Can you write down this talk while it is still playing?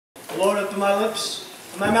Lord, open my lips,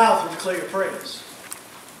 and my mouth will declare your praise.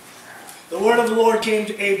 The word of the Lord came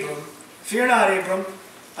to Abram. Fear not, Abram.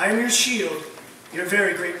 I am your shield, your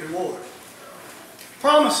very great reward.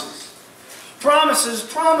 Promises. Promises,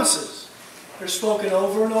 promises. They're spoken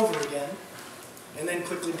over and over again, and then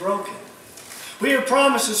quickly broken. We hear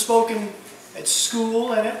promises spoken at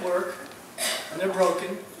school and at work, and they're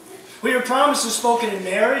broken. We hear promises spoken in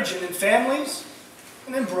marriage and in families,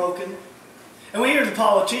 and then broken. And we hear the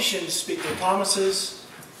politicians speak their promises,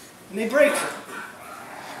 and they break them,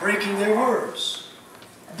 breaking their words.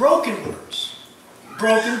 Broken words.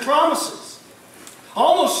 Broken promises.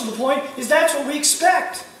 Almost to the point is that's what we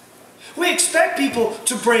expect. We expect people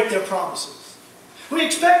to break their promises. We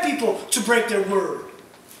expect people to break their word.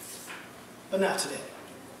 But not today.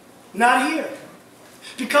 Not here.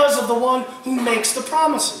 Because of the one who makes the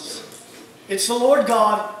promises. It's the Lord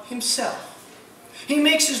God himself. He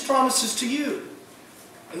makes his promises to you.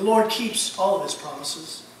 And the Lord keeps all of his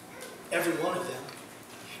promises. Every one of them.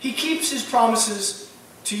 He keeps his promises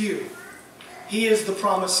to you. He is the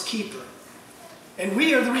promise keeper. And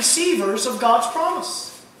we are the receivers of God's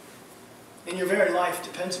promise. And your very life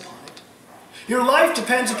depends upon it. Your life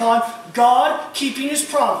depends upon God keeping his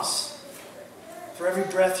promise. For every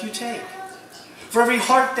breath you take. For every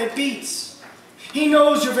heart that beats. He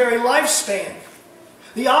knows your very lifespan.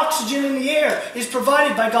 The oxygen in the air is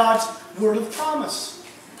provided by God's word of promise.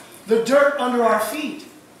 The dirt under our feet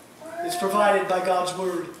is provided by God's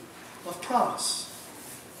word of promise.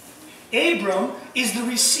 Abram is the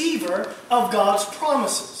receiver of God's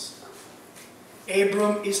promises.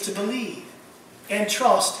 Abram is to believe and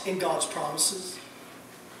trust in God's promises.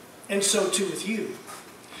 And so too with you.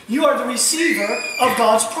 You are the receiver of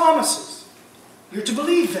God's promises. You're to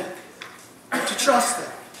believe them. You're to trust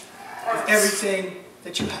them with everything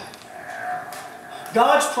that you have.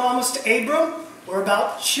 God's promise to Abram were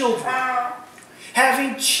about children.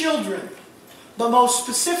 Having children. But most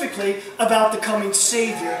specifically about the coming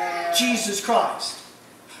Savior, Jesus Christ.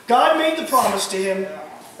 God made the promise to him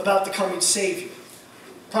about the coming Savior.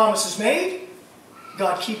 Promises made,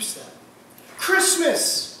 God keeps them.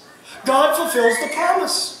 Christmas, God fulfills the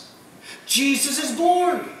promise. Jesus is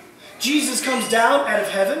born. Jesus comes down out of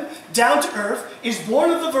heaven, down to earth, is born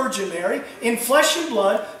of the Virgin Mary, in flesh and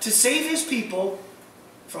blood, to save his people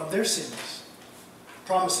from their sins.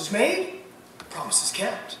 Promises made, promises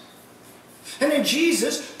kept. And then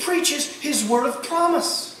Jesus preaches his word of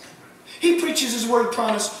promise. He preaches his word of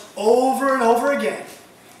promise over and over again.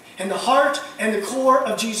 And the heart and the core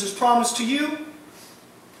of Jesus' promise to you,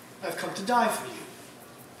 I've come to die for you.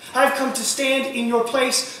 I've come to stand in your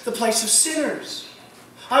place, the place of sinners.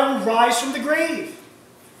 I will rise from the grave.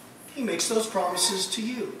 He makes those promises to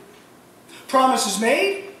you. Promises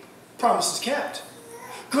made, promises kept.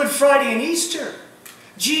 Good Friday and Easter,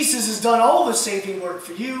 Jesus has done all the saving work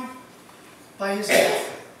for you by his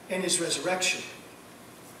death and his resurrection.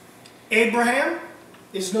 Abraham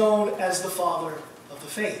is known as the father of the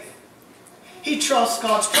faith. He trusts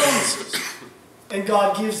God's promises, and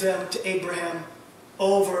God gives them to Abraham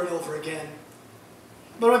over and over again.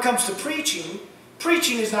 But when it comes to preaching,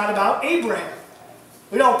 preaching is not about Abraham.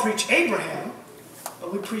 We don't preach Abraham,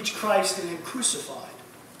 but we preach Christ and him crucified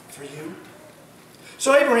for you.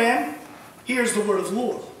 So Abraham hears the word of the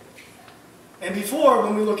Lord. And before,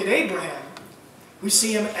 when we look at Abraham, we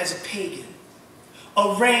see him as a pagan,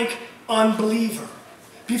 a rank unbeliever.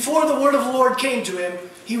 Before the word of the Lord came to him,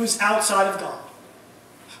 he was outside of God.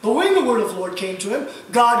 But when the word of the Lord came to him,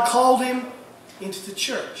 God called him into the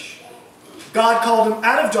church. God called him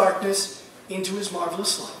out of darkness into his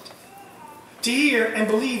marvelous light, to hear and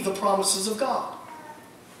believe the promises of God.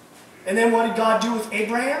 And then what did God do with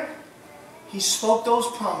Abraham? He spoke those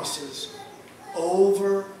promises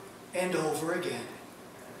over and over again.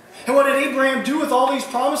 And what did Abraham do with all these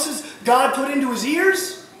promises God put into his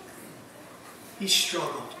ears? He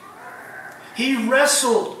struggled. He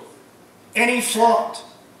wrestled. And he fought.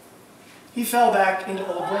 He fell back into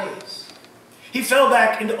old ways. He fell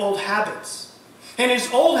back into old habits. And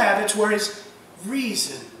his old habits were his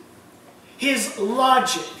reason, his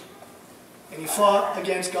logic. And he fought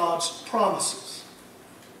against God's promises.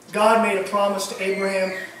 God made a promise to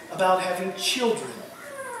Abraham about having children.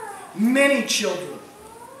 Many children.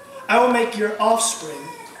 I will make your offspring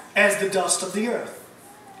as the dust of the earth.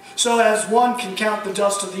 So as one can count the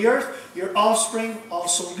dust of the earth, your offspring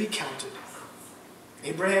also will be counted.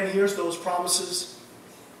 Abraham hears those promises,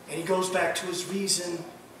 and he goes back to his reason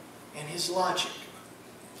and his logic.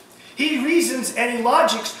 He reasons and he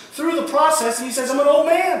logics through the process, and he says, I'm an old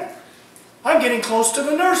man. I'm getting close to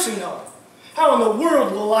the nursing home. How in the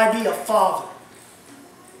world will I be a father?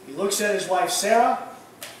 He looks at his wife Sarah,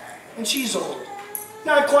 and she's old.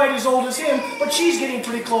 Not quite as old as him, but she's getting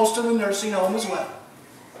pretty close to the nursing home as well.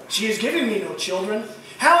 She has given me no children.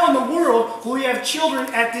 How in the world will we have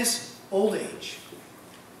children at this old age?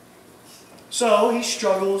 So he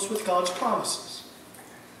struggles with God's promises.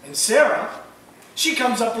 And Sarah, she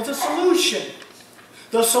comes up with a solution.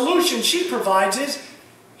 The solution she provides is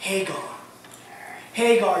Hagar.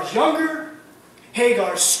 Hagar's younger.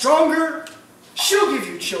 Hagar's stronger. She'll give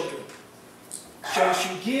you children. So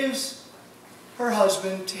she gives her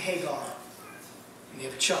husband to Hagar. And they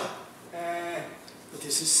have a child. But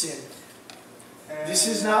this is sin. This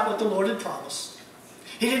is not what the Lord had promised.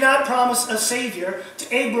 He did not promise a Savior to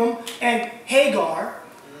Abram and Hagar,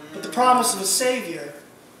 but the promise of a Savior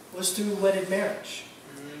was through wedded marriage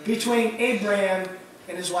between Abraham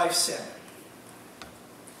and his wife Sarah.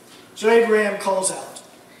 So Abraham calls out,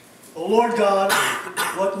 "O Lord God,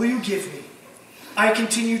 what will you give me? I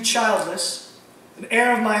continue childless. An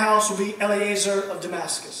heir of my house will be Eliezer of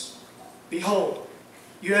Damascus. Behold,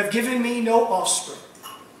 you have given me no offspring."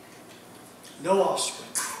 No offspring.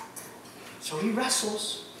 So he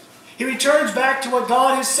wrestles. He returns back to what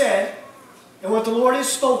God has said and what the Lord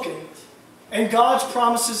has spoken, and God's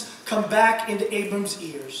promises come back into Abram's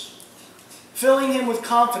ears, filling him with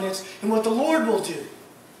confidence in what the Lord will do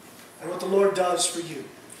and what the Lord does for you.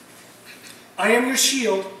 "I am your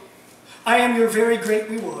shield. I am your very great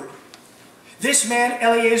reward. This man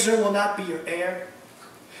Eliezer will not be your heir.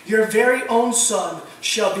 Your very own son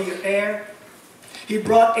shall be your heir." He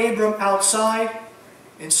brought Abram outside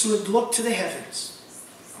and looked to the heavens.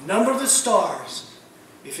 Number the stars,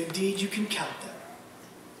 if indeed you can count them.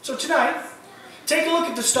 So tonight, take a look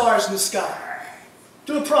at the stars in the sky.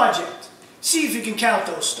 Do a project. See if you can count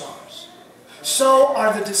those stars. So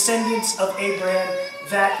are the descendants of Abraham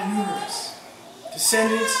that numerous.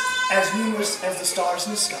 Descendants as numerous as the stars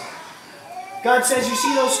in the sky. God says, you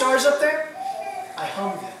see those stars up there? I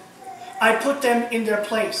hung them. I put them in their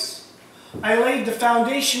place. I laid the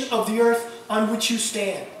foundation of the earth on which you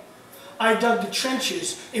stand. I dug the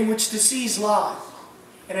trenches in which the seas lie,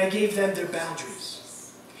 and I gave them their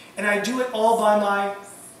boundaries. And I do it all by my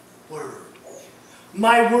word.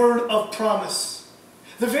 My word of promise.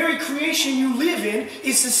 The very creation you live in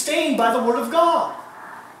is sustained by the word of God.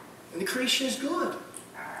 And the creation is good.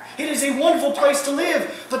 It is a wonderful place to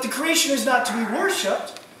live, but the creation is not to be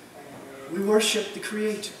worshipped. We worship the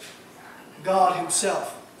Creator, God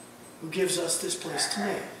Himself, who gives us this place to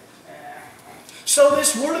live. So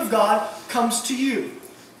this word of God comes to you.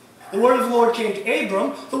 The word of the Lord came to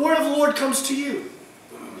Abram. The word of the Lord comes to you.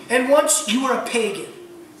 And once you were a pagan,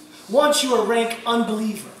 once you were a rank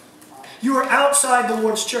unbeliever, you were outside the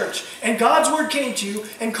Lord's church, and God's word came to you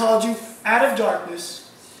and called you out of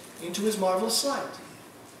darkness into His marvelous light,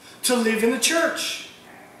 to live in the church,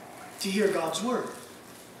 to hear God's word.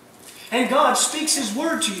 And God speaks His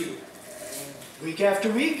word to you week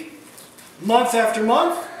after week, month after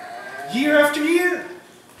month, year after year.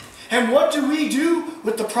 And what do we do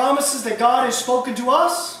with the promises that God has spoken to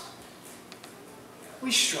us?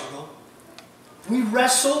 We struggle. We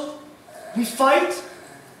wrestle. We fight.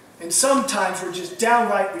 And sometimes we're just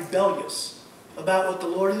downright rebellious about what the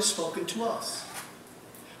Lord has spoken to us.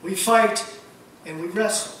 We fight and we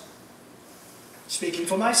wrestle. Speaking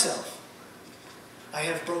for myself, I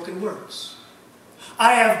have broken words.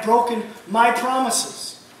 I have broken my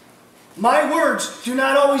promises. My words do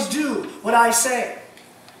not always do what I say.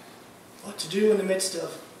 What to do in the midst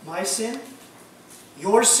of my sin,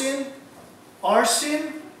 your sin, our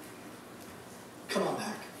sin? Come on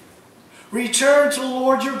back. Return to the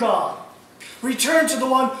Lord your God. Return to the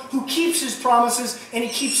one who keeps His promises, and He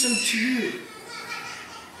keeps them to you.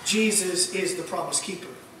 Jesus is the promise keeper.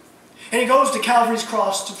 And He goes to Calvary's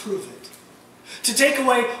cross to prove it. To take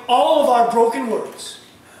away all of our broken words.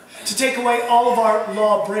 To take away all of our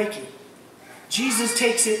law breaking. Jesus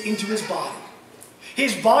takes it into His body.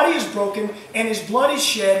 His body is broken and His blood is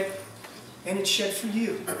shed, and it's shed for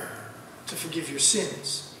you to forgive your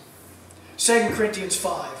sins. 2 Corinthians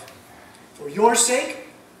 5. For your sake,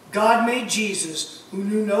 God made Jesus, who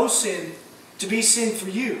knew no sin, to be sin for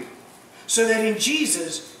you, so that in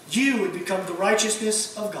Jesus you would become the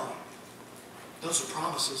righteousness of God. Those are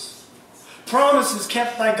promises. Promises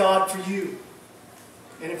kept by God for you.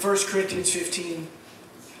 And in 1 Corinthians 15,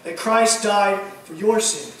 that Christ died for your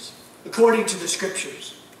sins, according to the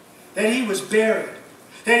Scriptures. That He was buried.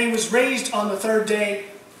 That He was raised on the third day,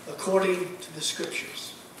 according to the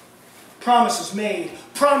Scriptures. Promises made,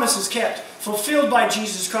 promises kept, fulfilled by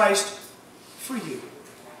Jesus Christ for you.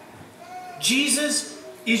 Jesus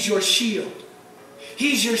is your shield.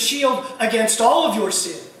 He's your shield against all of your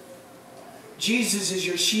sin. Jesus is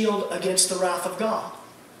your shield against the wrath of God.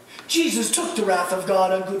 Jesus took the wrath of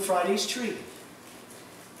God on Good Friday's tree.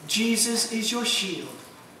 Jesus is your shield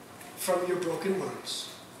from your broken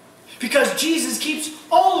words. Because Jesus keeps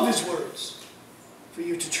all of his words for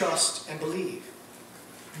you to trust and believe.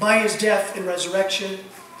 By his death and resurrection,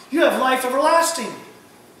 you have life everlasting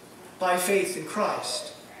by faith in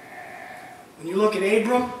Christ. When you look at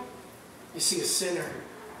Abram, you see a sinner.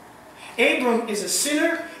 Abram is a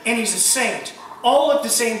sinner and he's a saint, all at the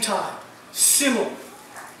same time. Similar.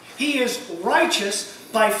 He is righteous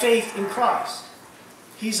by faith in Christ.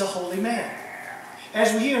 He's a holy man.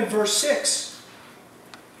 As we hear in verse 6,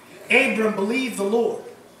 Abram believed the Lord,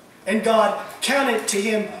 and God counted to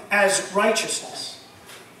him as righteousness.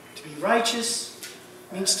 To be righteous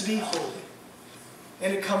means to be holy,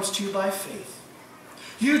 and it comes to you by faith.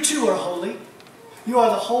 You too are holy. You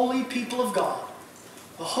are the holy people of God,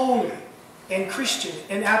 the holy and Christian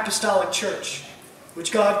and apostolic church,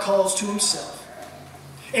 which God calls to himself.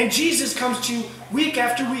 And Jesus comes to you week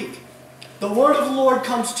after week. The word of the Lord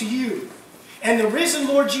comes to you. And the risen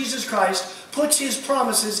Lord Jesus Christ puts his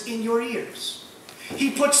promises in your ears.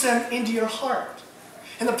 He puts them into your heart.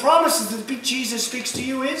 And the promises that Jesus speaks to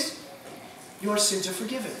you is, your sins are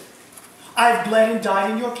forgiven. I've bled and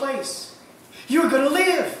died in your place. You're going to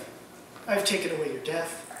live. I've taken away your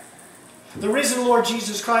death. The risen Lord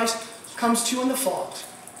Jesus Christ comes to you in the font,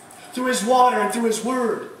 through his water and through his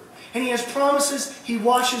word. And he has promises he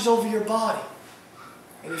washes over your body.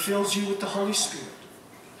 And he fills you with the Holy Spirit.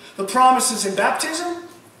 The promises in baptism,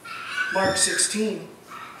 Mark 16.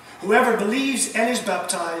 Whoever believes and is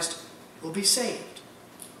baptized will be saved.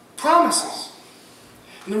 Promises.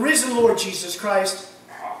 And the risen Lord Jesus Christ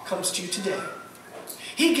comes to you today.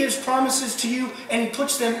 He gives promises to you and he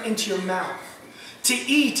puts them into your mouth. To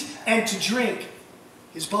eat and to drink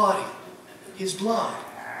his body, his blood,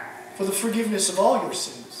 for the forgiveness of all your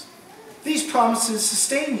sins. These promises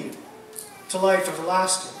sustain you to life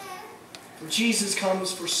everlasting. For Jesus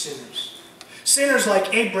comes for sinners. Sinners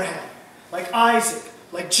like Abraham, like Isaac,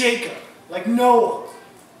 like Jacob, like Noah,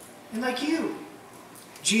 and like you.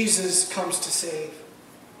 Jesus comes to save.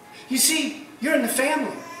 You see, you're in the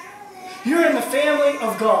family. You're in the family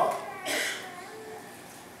of God.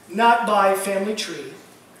 Not by family tree,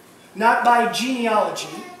 not by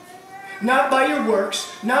genealogy, not by your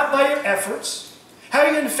works, not by your efforts. How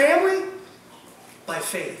are you in the family? By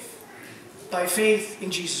faith. By faith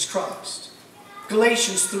in Jesus Christ.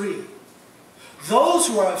 Galatians 3. Those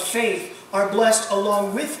who are of faith are blessed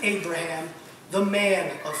along with Abraham, the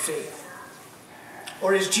man of faith.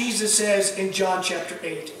 Or as Jesus says in John chapter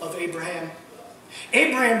 8 of Abraham,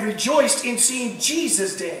 Abraham rejoiced in seeing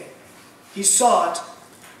Jesus' day. He saw it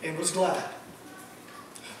and was glad.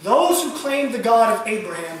 Those who claim the God of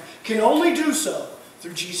Abraham can only do so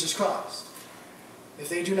through Jesus Christ. If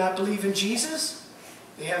they do not believe in Jesus,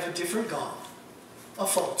 they have a different God, a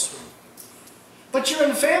false one. But you're in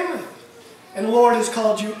the family, and the Lord has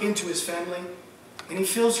called you into his family, and he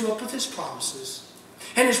fills you up with his promises.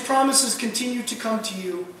 And his promises continue to come to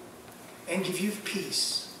you and give you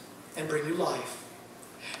peace and bring you life.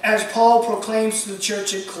 As Paul proclaims to the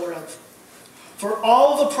church at Corinth, for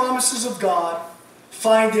all the promises of God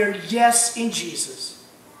find their yes in Jesus.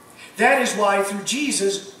 That is why through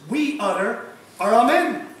Jesus we utter our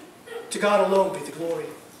amen. To God alone be the glory.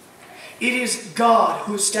 It is God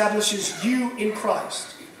who establishes you in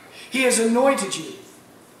Christ. He has anointed you,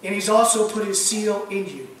 and he's also put his seal in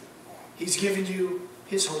you. He's given you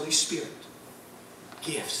his Holy Spirit.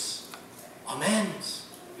 Gifts. Amens.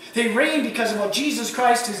 They reign because of what Jesus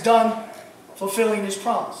Christ has done, fulfilling his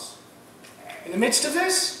promise. In the midst of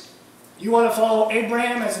this, you want to follow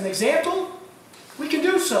Abraham as an example? We can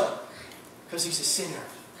do so, because he's a sinner.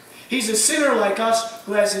 He's a sinner like us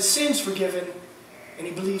who has his sins forgiven, and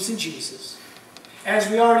he believes in Jesus. As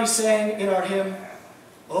we already sang in our hymn,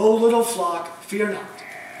 O little flock, fear not.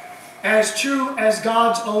 As true as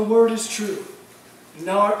God's own word is true,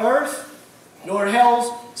 nor earth, nor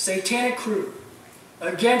hell's satanic crew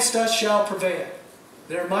against us shall prevail.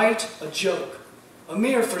 Their might a joke, a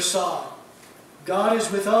mere facade. God is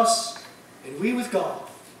with us, and we with God.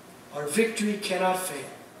 Our victory cannot fail.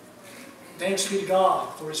 Thanks be to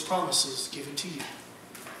God for his promises given to you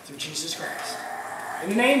through Jesus Christ. In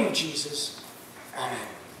the name of Jesus, amen.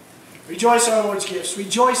 Rejoice in our Lord's gifts,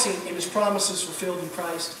 rejoicing in his promises fulfilled in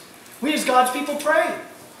Christ. We as God's people pray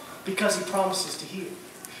because he promises to heal.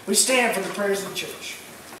 We stand for the prayers of the church.